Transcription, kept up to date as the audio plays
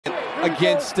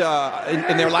against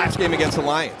in their last game against the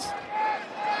Lions.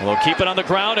 Well, they'll keep it on the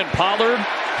ground, and Pollard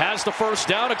has the first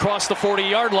down across the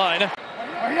 40-yard line.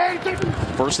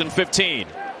 1st and 15.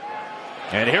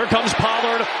 And here comes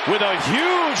Pollard with a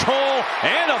huge hole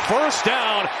and a first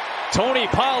down. Tony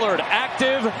Pollard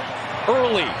active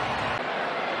early.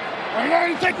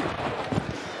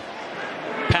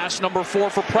 Pass number 4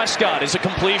 for Prescott is a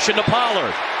completion to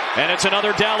Pollard. And it's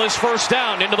another Dallas first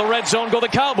down. Into the red zone go the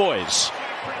Cowboys.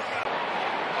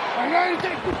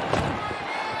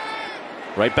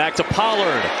 Right back to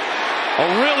Pollard.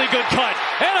 A really good cut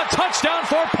and a touchdown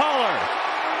for Pollard.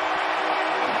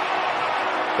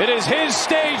 It is his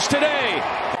stage today.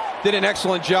 Did an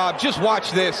excellent job. Just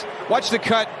watch this. Watch the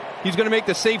cut. He's going to make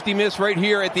the safety miss right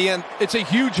here at the end. It's a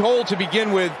huge hole to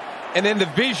begin with. And then the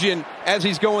vision as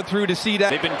he's going through to see that.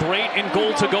 They've been great in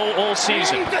goal to go all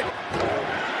season.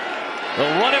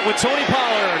 They'll run it with Tony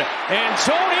Pollard. And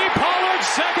Tony Pollard's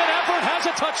second effort has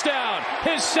a touchdown.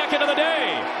 His second of the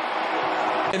day.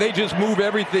 And they just move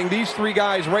everything. These 3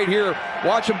 guys right here,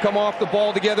 watch them come off the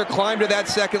ball together, climb to that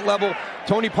second level.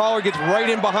 Tony Pollard gets right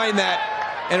in behind that.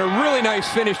 And a really nice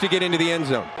finish to get into the end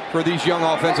zone for these young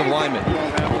offensive linemen.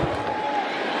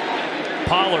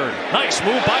 Pollard, nice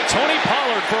move by Tony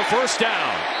Pollard for a first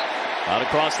down. Out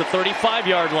across the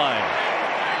 35-yard line.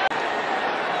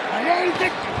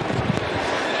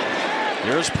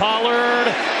 Here's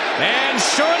Pollard, and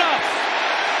sure enough,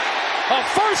 a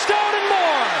first down and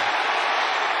more.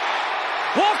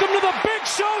 Welcome to the big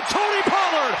show, Tony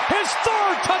Pollard, his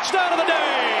 3rd touchdown of the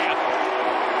day.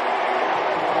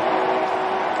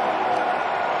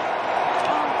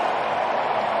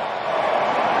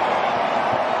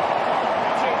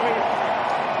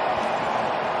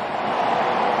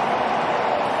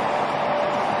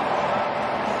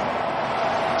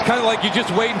 It's kind of like you're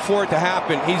just waiting for it to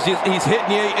happen. He's hitting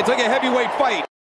you. It's like a heavyweight fight.